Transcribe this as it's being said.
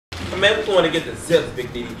man, we going to get the zips,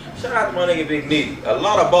 Big Needy. Shout out to my nigga Big Needy. A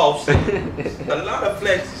lot of boss shit. A lot of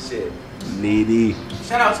flex shit. Needy.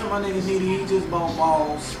 Shout out to my nigga Needy. He just bought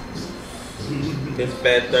balls. His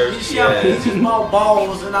fat thirsty He ass. just bought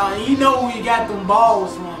balls, and you know where you got them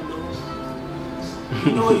balls from, though.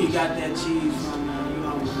 You know where you got that cheese from, man. You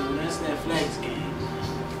know, that's that flex game.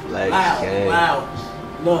 Flex game. Loud.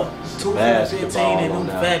 Look, 2 for 15 and them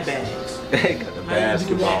fat bags. They got the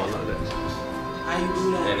basketball on it. How you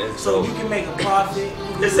do that? And So you can make a profit.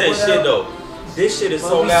 This ain't shit though. This shit is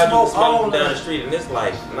so loud you can smell it down the street, and it's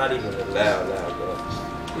like not even loud, bro.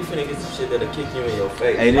 We finna get some shit that'll kick you in your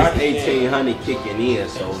face. Hey, this 1800 kicking in,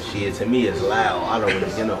 so shit to me is loud. I don't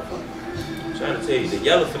really get no fuck. I'm trying to tell you, the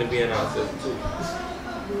yellow finna be in our system too.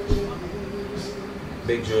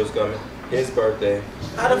 Big Drew's coming. His birthday.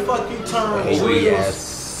 How the fuck you turn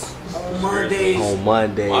yes. on Mondays On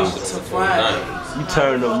Mondays to Fridays? You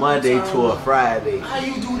turn a Monday to a Friday. How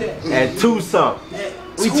you do that? At 2 something.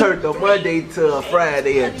 We turned a Monday to a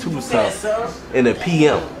Friday at 2 something in the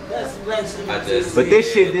PM. But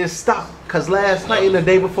this shit didn't stop. Cause last night and the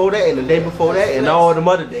day before that and the day before that and all them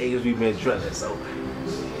other days we've been drilling. So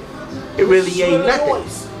it really ain't nothing.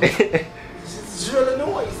 It's drilling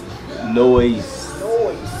noise. Noise.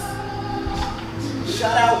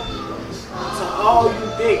 Shout out to all you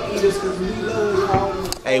dick eaters, cause we love y'all.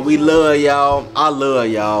 Hey, we love y'all. I love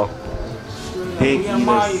y'all. Dick We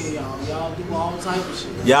admire eaters. y'all. Y'all do all type of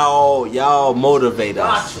shit. Y'all motivate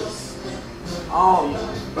us. Watch us. All y'all.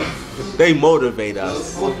 They motivate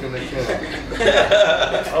us. Hold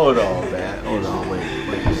on, man. Hold on,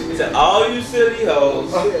 wait. To all you silly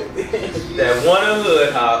hoes that want a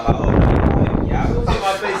hood hop,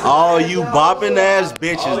 all you bopping ass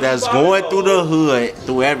bitches that's going through the hood,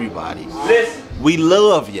 through everybody. Listen, we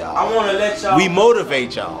love y'all. I want to let y'all. We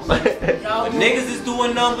motivate y'all. When niggas is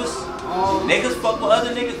doing numbers, niggas fuck with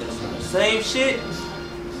other niggas, same shit.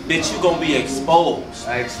 Bitch, you gonna be exposed.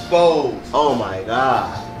 Exposed. Oh my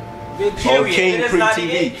god. Period. On King It is Pre not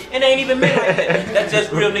TV. it ain't even meant like that. That's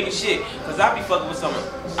just real nigga shit. Cause I be fucking with someone.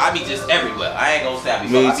 I be just everywhere. I ain't gonna say I be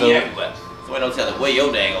fucking. I be everywhere. So ain't no telling where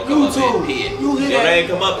your name gonna come up and hit. Your name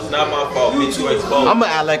come up, it's not my fault. Bitch, you exposed. I'ma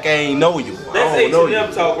act like I ain't know you. That's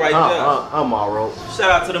H&M talk right there. I'm alright. Shout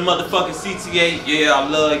out to the motherfucking CTA. Yeah, I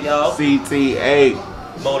love y'all. CTA.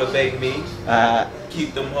 Motivate me.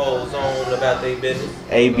 Keep them hoes on about their business.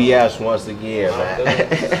 ABS once again, man.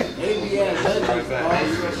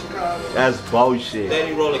 That's bullshit.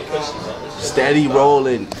 Steady rolling cushy, man. Steady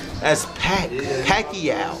rolling. That's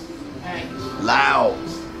Pacquiao. Loud.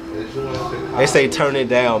 They say turn it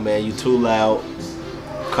down, man. You too loud.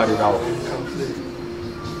 Cut it off.